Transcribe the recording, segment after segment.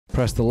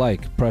Press the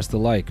like, press the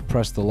like,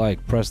 press the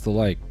like, press the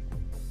like.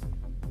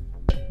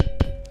 Hello,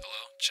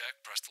 check,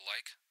 press the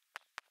like.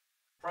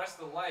 Press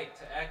the like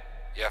to act.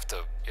 You have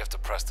to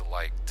press the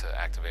like to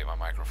activate my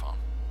microphone.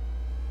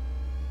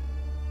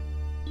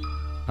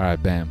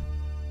 Alright, bam.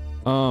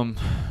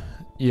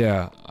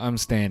 Yeah, I'm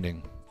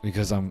standing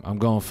because I'm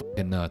going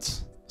fucking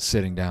nuts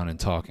sitting down and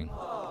talking.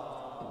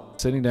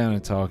 Sitting down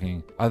and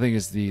talking, I think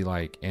it's the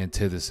like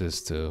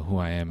antithesis to who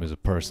I am as a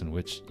person,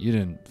 which you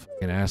didn't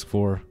fucking ask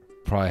for.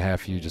 Probably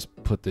half of you just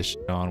put this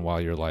shit on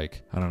while you're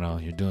like, I don't know,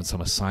 you're doing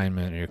some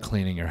assignment or you're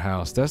cleaning your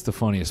house. That's the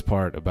funniest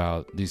part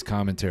about these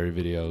commentary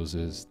videos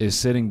is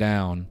sitting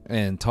down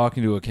and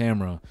talking to a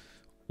camera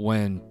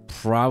when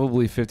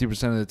probably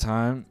 50% of the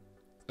time,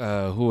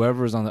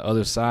 whoever's on the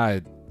other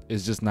side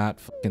is just not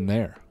fucking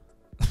there.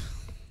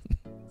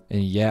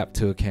 And you yap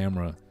to a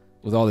camera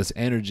with all this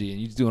energy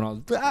and you're doing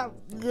all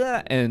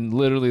and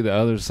literally the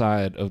other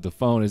side of the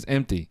phone is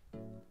empty.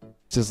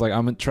 It's just like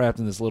I'm trapped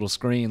in this little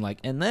screen like,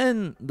 and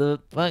then the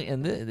fuck,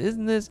 and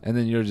isn't this, and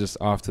then you're just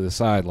off to the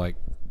side like.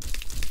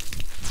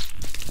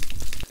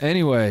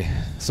 Anyway,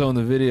 so in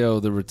the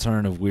video, The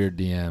Return of Weird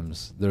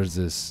DMs, there's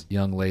this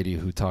young lady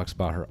who talks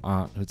about her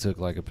aunt who took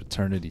like a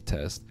paternity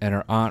test, and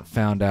her aunt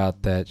found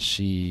out that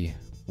she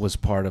was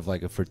part of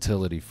like a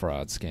fertility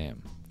fraud scam.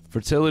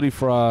 Fertility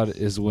fraud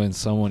is when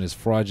someone is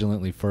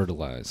fraudulently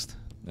fertilized.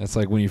 That's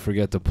like when you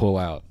forget to pull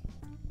out,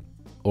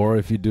 or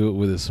if you do it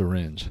with a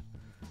syringe.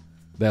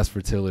 That's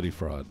fertility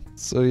fraud.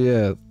 So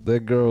yeah,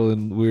 that girl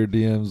in Weird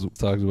DMs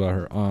talks about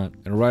her aunt,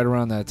 and right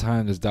around that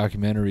time this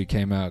documentary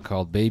came out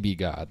called Baby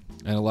God,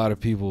 and a lot of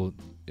people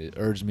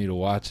urged me to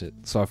watch it,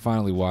 so I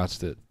finally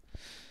watched it.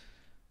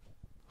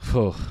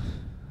 Oh.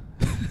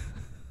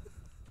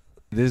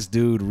 This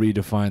dude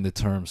redefined the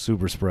term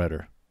super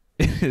spreader.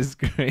 It is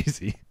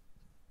crazy.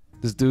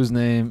 This dude's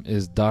name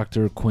is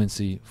Dr.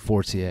 Quincy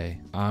Fortier.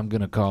 I'm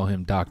gonna call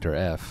him Dr.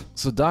 F.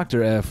 So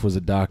Dr. F was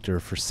a doctor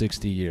for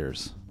 60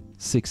 years.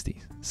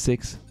 60.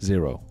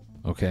 6-0.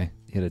 Okay?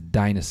 He had a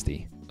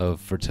dynasty of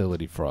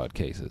fertility fraud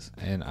cases.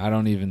 And I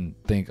don't even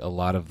think a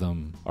lot of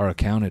them are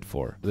accounted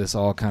for. This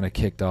all kind of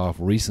kicked off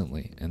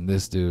recently. And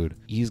this dude,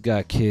 he's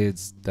got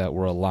kids that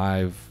were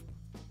alive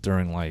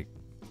during like,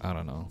 I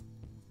don't know.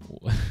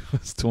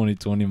 What's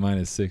 2020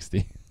 minus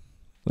 60?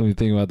 Let me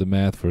think about the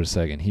math for a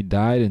second. He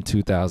died in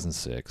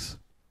 2006,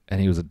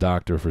 and he was a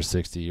doctor for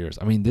 60 years.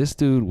 I mean, this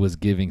dude was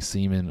giving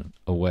semen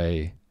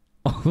away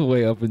all the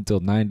way up until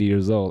 90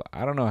 years old.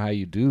 I don't know how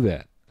you do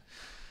that.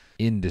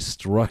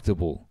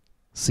 Indestructible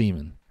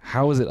semen.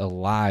 How is it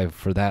alive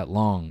for that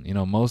long? You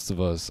know, most of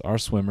us, our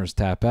swimmers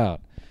tap out.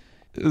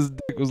 His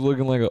dick was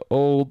looking like an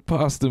old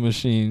pasta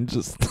machine,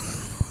 just,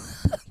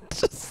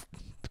 just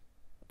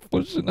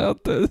pushing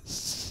out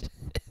this shit.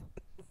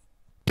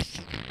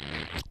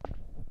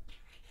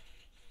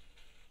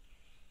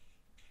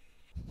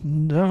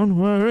 Don't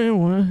worry,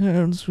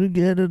 once we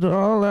get it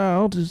all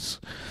out, it's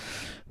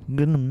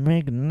gonna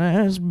make a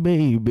nice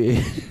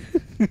baby.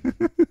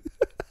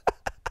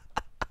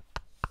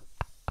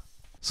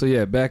 So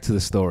yeah, back to the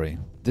story.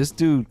 This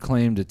dude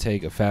claimed to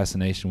take a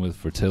fascination with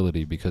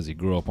fertility because he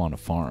grew up on a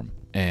farm,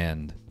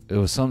 and it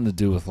was something to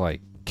do with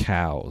like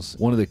cows.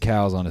 One of the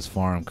cows on his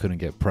farm couldn't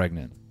get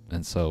pregnant,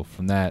 and so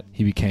from that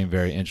he became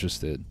very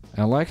interested. And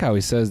I like how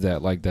he says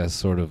that like that's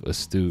sort of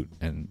astute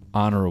and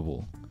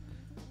honorable.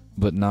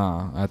 But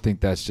nah, I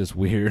think that's just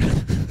weird.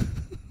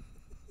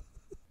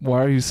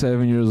 Why are you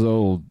 7 years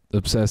old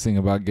obsessing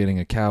about getting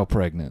a cow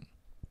pregnant?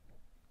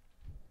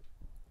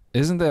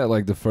 Isn't that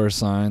like the first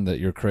sign that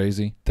you're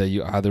crazy? That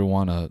you either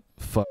want to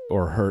fuck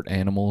or hurt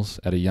animals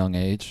at a young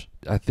age?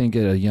 I think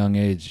at a young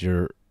age,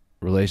 your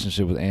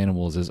relationship with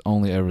animals is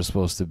only ever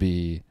supposed to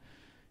be,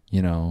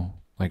 you know,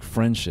 like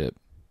friendship.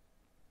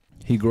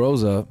 He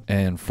grows up,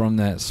 and from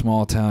that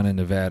small town in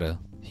Nevada,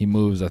 he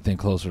moves, I think,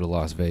 closer to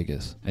Las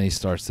Vegas, and he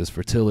starts this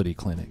fertility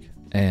clinic.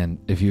 And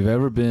if you've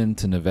ever been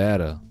to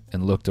Nevada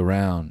and looked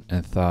around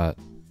and thought,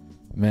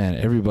 man,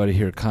 everybody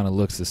here kind of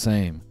looks the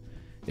same,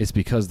 it's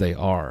because they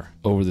are.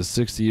 Over the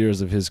 60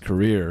 years of his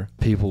career,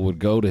 people would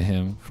go to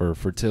him for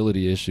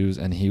fertility issues,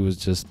 and he was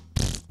just,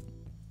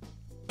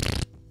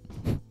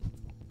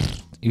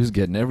 he was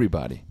getting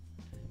everybody.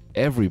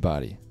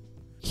 Everybody.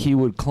 He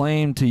would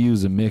claim to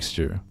use a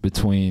mixture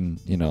between,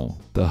 you know,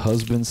 the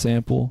husband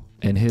sample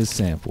and his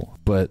sample.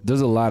 But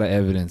there's a lot of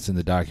evidence in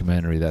the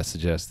documentary that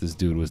suggests this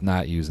dude was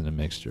not using a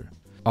mixture.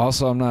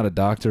 Also, I'm not a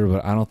doctor,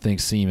 but I don't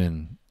think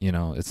semen, you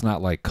know, it's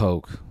not like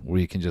Coke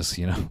where you can just,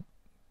 you know,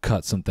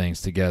 cut some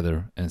things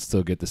together and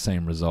still get the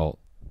same result.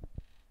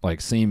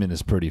 Like, semen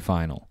is pretty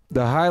final.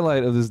 The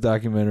highlight of this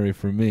documentary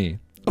for me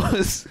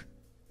was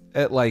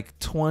at like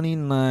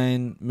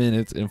 29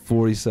 minutes and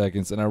 40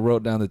 seconds, and I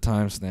wrote down the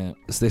timestamp.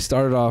 So they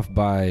started off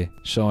by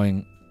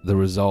showing the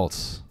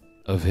results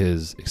of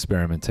his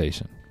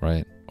experimentation,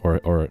 right?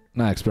 Or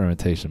not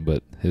experimentation,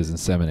 but his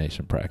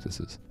insemination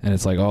practices. And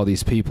it's like all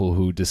these people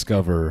who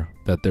discover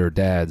that their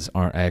dads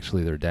aren't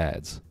actually their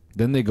dads.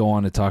 Then they go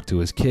on to talk to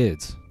his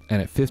kids.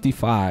 And at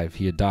 55,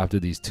 he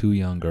adopted these 2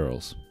 young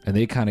girls. And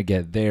they kind of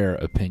get their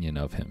opinion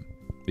of him.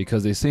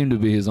 because they seem to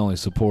be his only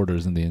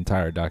supporters in the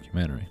entire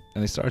documentary.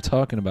 And they start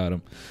talking about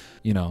him.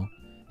 You know,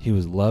 he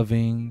was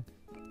loving,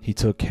 he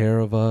took care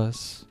of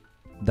us,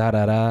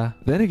 da-da-da.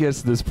 Then it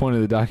gets to this point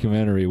of the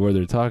documentary where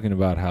they're talking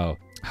about how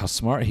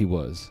smart he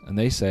was. And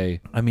they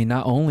say, I mean,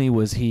 not only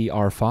was he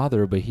our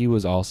father, but he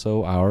was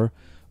also our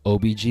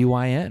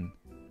OBGYN.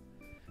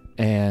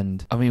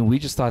 And I mean, we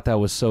just thought that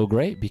was so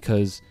great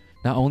because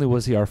not only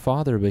was he our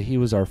father, but he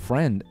was our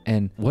friend.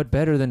 And what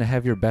better than to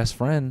have your best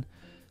friend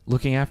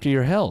looking after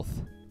your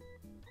health?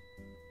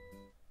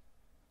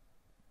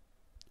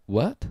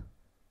 What?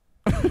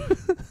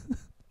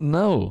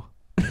 No.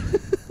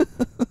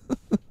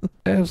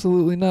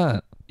 Absolutely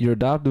not. Your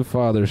adoptive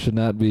father should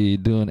not be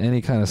doing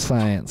any kind of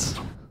science.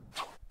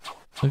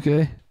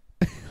 Okay?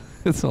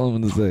 That's all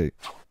I'm going to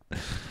say.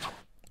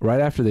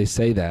 Right after they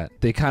say that,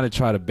 they kind of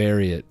try to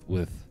bury it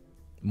with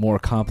more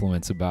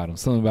compliments about him.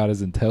 Something about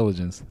his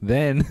intelligence.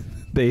 Then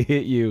they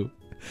hit you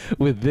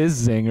with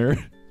this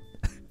zinger.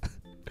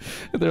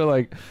 They're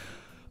like,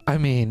 I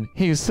mean,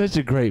 he was such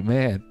a great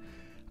man.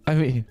 I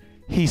mean,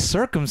 he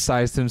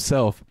circumcised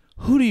himself.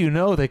 Who do you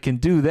know that can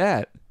do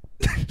that?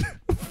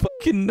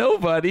 Fucking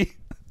nobody.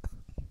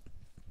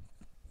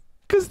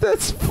 Because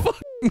that's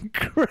fucking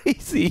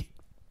crazy.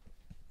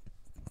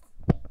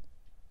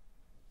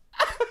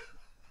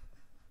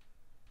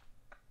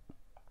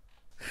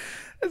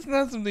 That's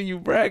not something you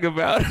brag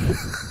about.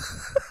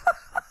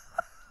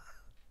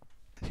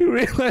 You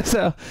realize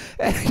how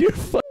out of your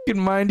fucking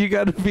mind you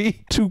gotta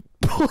be to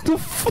pull the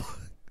fuck.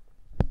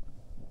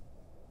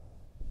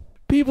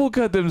 People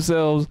cut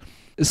themselves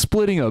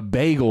splitting a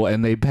bagel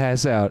and they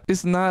pass out.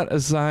 It's not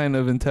a sign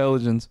of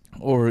intelligence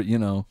or, you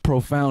know,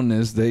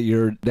 profoundness that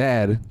your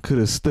dad could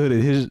have stood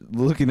at his,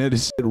 looking at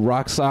his shit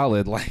rock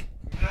solid like.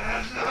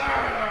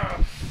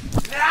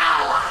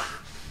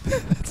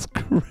 That's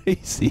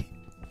crazy.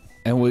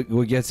 And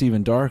what gets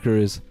even darker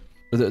is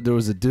there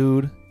was a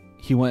dude,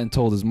 he went and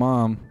told his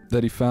mom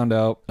that he found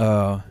out,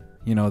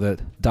 you know,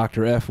 that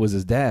Dr. F was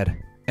his dad.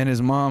 And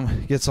his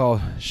mom gets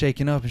all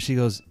shaken up and she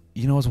goes,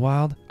 you know what's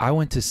wild? I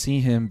went to see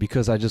him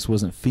because I just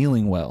wasn't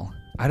feeling well.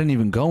 I didn't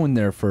even go in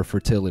there for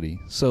fertility.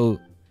 So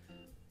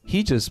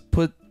he just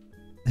put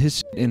his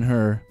shit in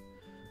her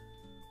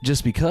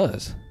just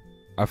because.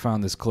 I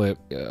found this clip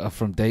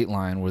from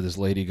Dateline where this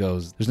lady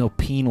goes, there's no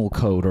penal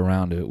code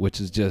around it, which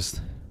is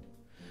just,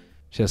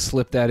 she has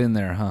slipped that in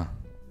there, huh?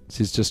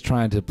 She's just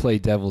trying to play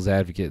devil's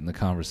advocate in the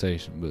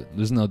conversation, but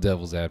there's no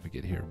devil's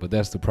advocate here. But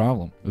that's the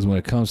problem, is when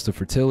it comes to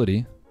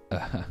fertility,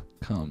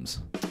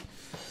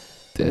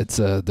 it's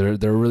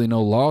there are really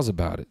no laws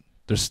about it.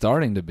 There's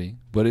starting to be,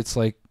 but it's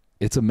like,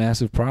 it's a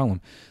massive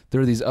problem. There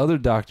are these other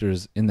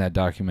doctors in that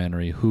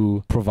documentary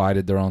who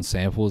provided their own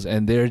samples,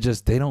 and they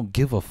don't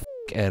give a fuck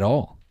at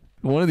all.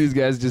 One of these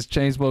guys just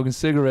chain smoking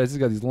cigarettes. He's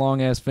got these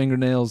long ass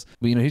fingernails,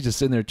 but you know, he's just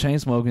sitting there chain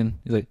smoking.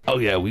 He's like, oh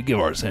yeah, we give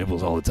our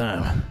samples all the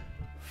time.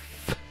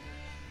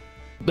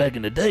 Back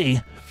in the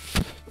day,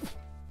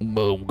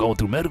 going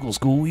through medical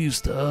school, we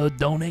used to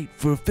donate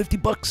for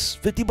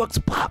 $50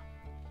 a pop.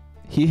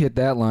 He hit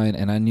that line,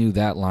 and I knew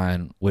that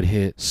line would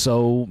hit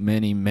so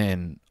many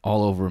men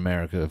all over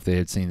America if they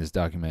had seen this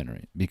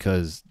documentary.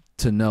 Because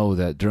to know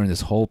that during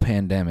this whole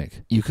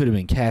pandemic, you could have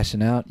been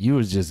cashing out, you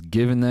was just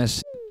giving that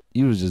shit,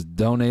 you was just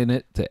donating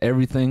it to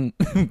everything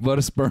but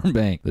a sperm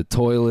bank. The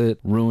toilet,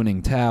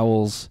 ruining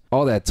towels,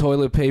 all that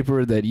toilet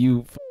paper that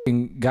you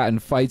fucking got in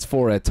fights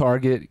for at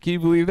Target. Can you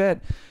believe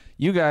that?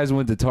 You guys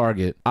went to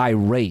Target,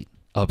 irate,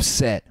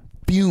 upset,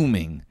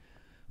 fuming,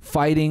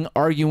 fighting,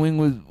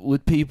 arguing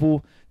with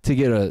people to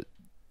get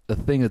a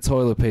thing of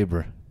toilet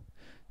paper.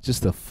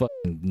 Just a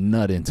fucking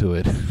nut into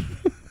it.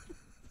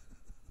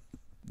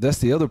 That's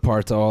the other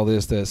part to all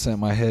this that sent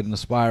my head in a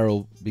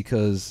spiral,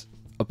 because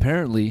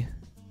apparently,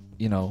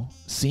 you know,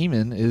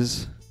 semen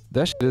is,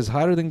 that shit is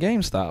hotter than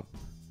GameStop.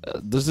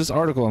 There's this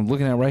article I'm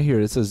looking at right here.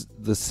 It says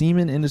the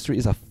semen industry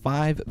is a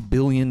 $5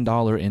 billion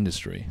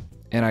industry.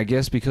 And I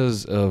guess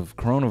because of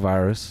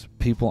coronavirus,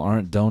 people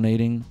aren't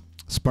donating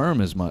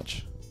sperm as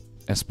much,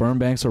 and sperm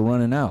banks are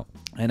running out.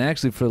 And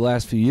actually for the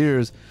last few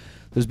years,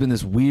 there's been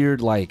this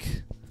weird,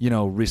 like, you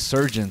know,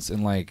 resurgence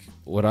in like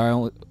what I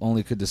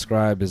only could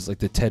describe as like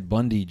the Ted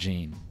Bundy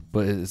gene.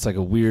 But it's like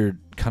a weird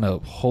kind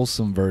of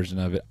wholesome version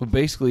of it. But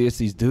basically it's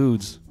these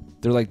dudes,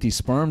 they're like these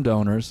sperm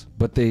donors,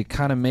 but they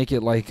kind of make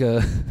it like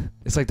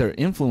it's like they're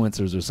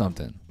influencers or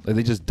something. Like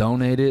they just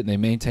donate it and they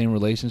maintain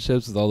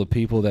relationships with all the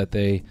people that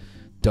they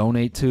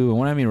donate to. And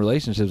when I mean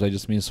relationships, I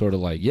just mean sort of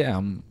like, yeah,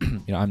 I'm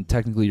you know, I'm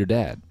technically your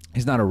dad.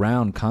 He's not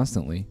around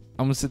constantly.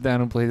 I'm gonna sit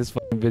down and play this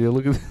fucking video.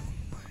 Look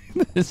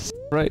at this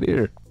right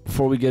here.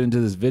 Before we get into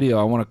this video,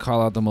 I want to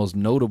call out the most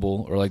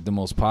notable, or like the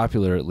most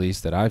popular at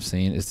least, that I've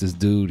seen. It's this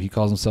dude. He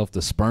calls himself the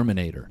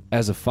Sperminator.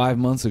 As of 5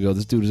 months ago,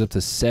 this dude is up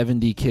to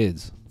 70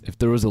 kids. If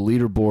there was a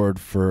leaderboard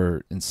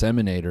for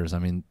inseminators, I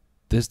mean,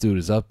 this dude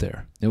is up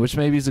there. And which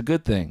maybe is a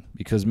good thing,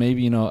 because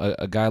maybe, you know,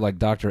 a guy like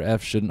Dr.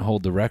 F shouldn't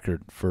hold the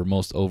record for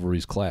most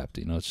ovaries clapped.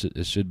 You know,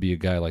 it should be a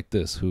guy like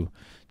this who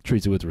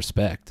treats it with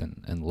respect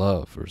and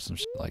love or some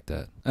shit like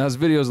that. Now this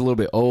video is a little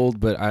bit old,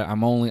 but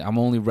I'm only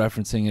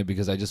referencing it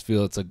because I just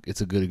feel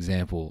it's a good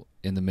example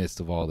in the midst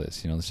of all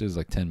this. You know, this shit is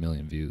like 10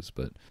 million views,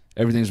 but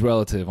everything's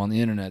relative. On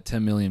the internet,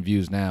 10 million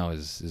views now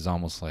is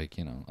almost like,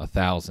 you know,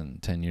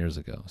 1,000 10 years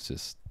ago. It's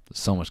just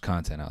so much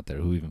content out there.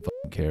 Who even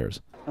fucking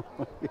cares?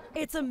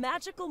 It's a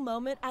magical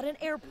moment at an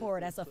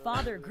airport as a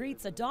father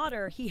greets a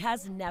daughter he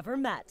has never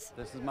met.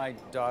 This is my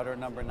daughter,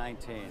 number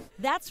 19.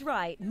 That's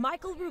right.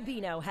 Michael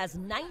Rubino has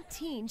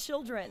 19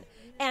 children,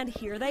 and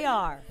here they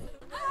are.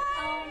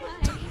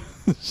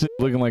 Shit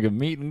looking like a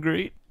meet and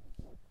greet.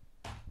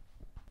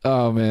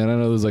 Oh man, I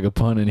know there's like a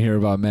pun in here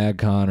about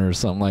MadCon or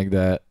something like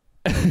that.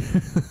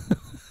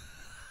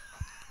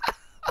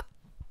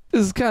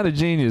 This is kind of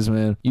genius,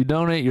 man. You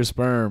donate your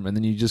sperm and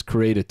then you just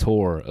create a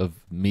tour of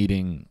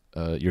meeting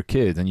your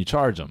kids and you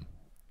charge them.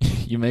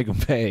 You make them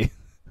pay.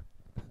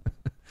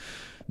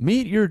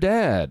 Meet your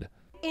dad.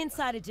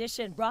 Inside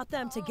Edition brought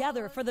them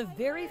together for the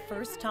very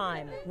first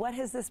time. What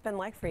has this been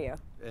like for you?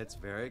 It's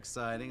very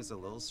exciting. It's a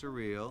little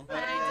surreal.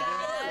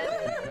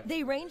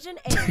 They range in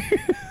age.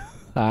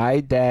 Hi,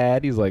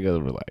 Dad. He's like, oh,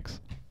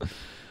 relax.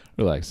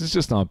 Relax. It's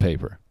just on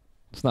paper.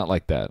 It's not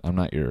like that. I'm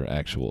not your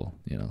actual,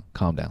 you know,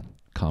 calm down.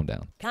 Calm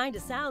down. Kinda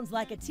sounds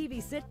like a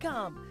TV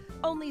sitcom.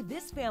 Only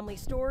this family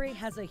story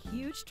has a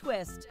huge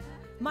twist.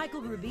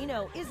 Michael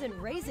Rubino isn't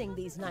raising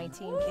these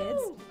 19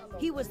 kids.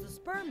 He was the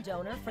sperm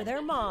donor for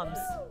their moms.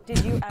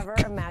 Did you ever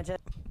imagine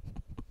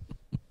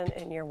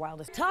in your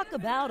wildest... Talk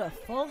about a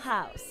full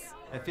house.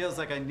 It feels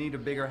like I need a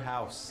bigger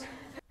house.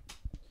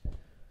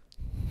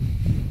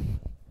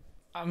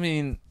 I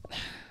mean,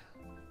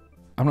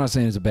 I'm not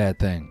saying it's a bad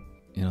thing.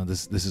 You know,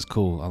 this is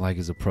cool. I like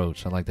his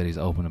approach. I like that he's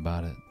open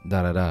about it.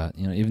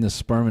 You know, even the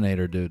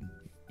Sperminator dude,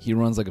 he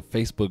runs like a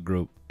Facebook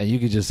group, and you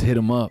could just hit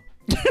him up.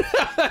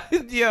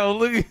 Yo,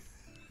 look.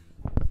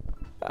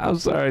 I'm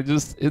sorry,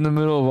 just in the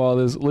middle of all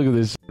this, look at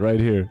this right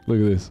here. Look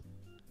at this.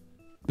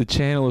 The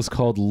channel is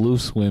called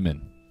Loose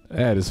Women.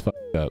 That is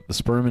fucked up. The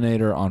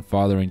Sperminator on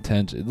fathering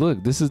tension.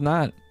 Look, this is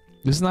not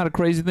a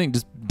crazy thing.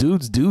 Just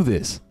dudes do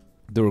this.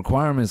 The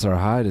requirements are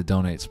high to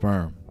donate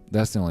sperm.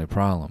 That's the only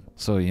problem.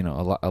 So, you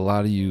know, a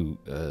lot of you,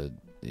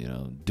 you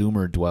know,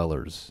 doomer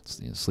dwellers,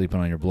 you know, sleeping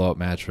on your blow-up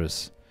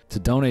mattress. To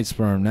donate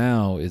sperm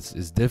now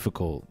is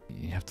difficult.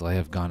 You have to like,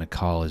 have gone to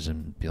college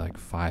and be like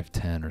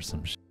 5'10" or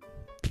some shit.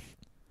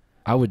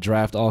 I would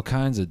draft all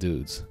kinds of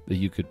dudes that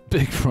you could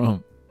pick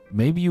from.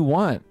 Maybe you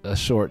want a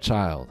short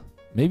child.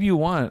 Maybe you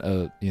want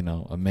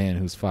a man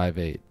who's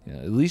 5'8". You know,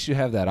 at least you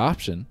have that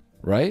option,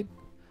 right?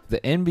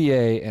 The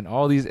NBA and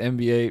all these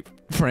NBA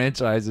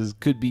franchises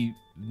could be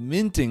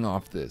minting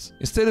off this.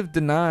 Instead of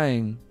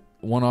denying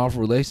one-off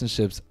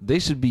relationships, they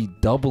should be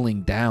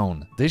doubling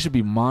down. They should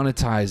be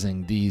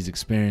monetizing these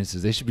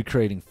experiences. They should be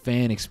creating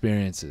fan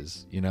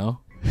experiences, you know?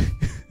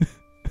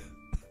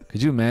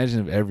 Could you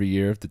imagine if every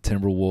year if the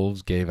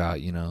Timberwolves gave out,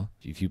 you know,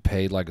 if you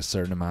paid like a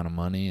certain amount of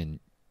money and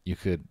you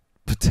could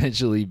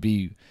potentially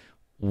be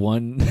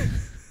one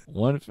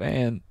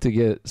fan to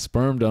get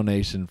sperm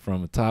donation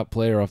from a top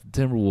player off the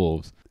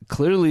Timberwolves.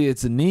 Clearly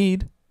it's a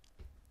need.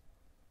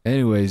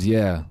 Anyways,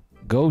 yeah.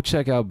 Go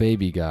check out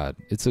Baby God.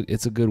 It's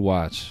a good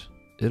watch.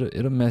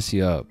 It'll mess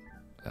you up.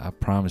 I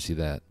promise you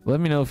that.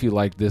 Let me know if you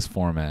like this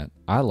format.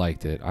 I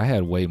liked it. I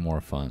had way more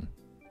fun.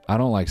 I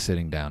don't like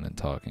sitting down and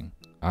talking.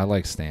 I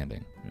like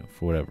standing, you know,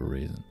 for whatever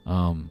reason.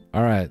 All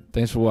right.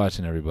 Thanks for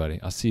watching, everybody.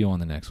 I'll see you on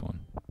the next one.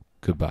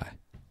 Goodbye.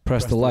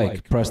 Press the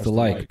like. Press the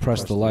like.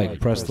 Press the like.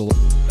 Press the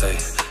like. Hey,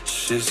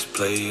 shit's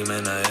play,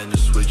 man. I had to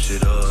switch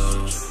it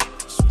up.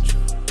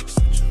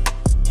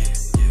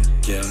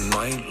 Yeah,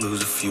 might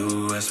lose a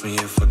few, ask me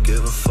if I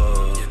give a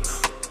fuck.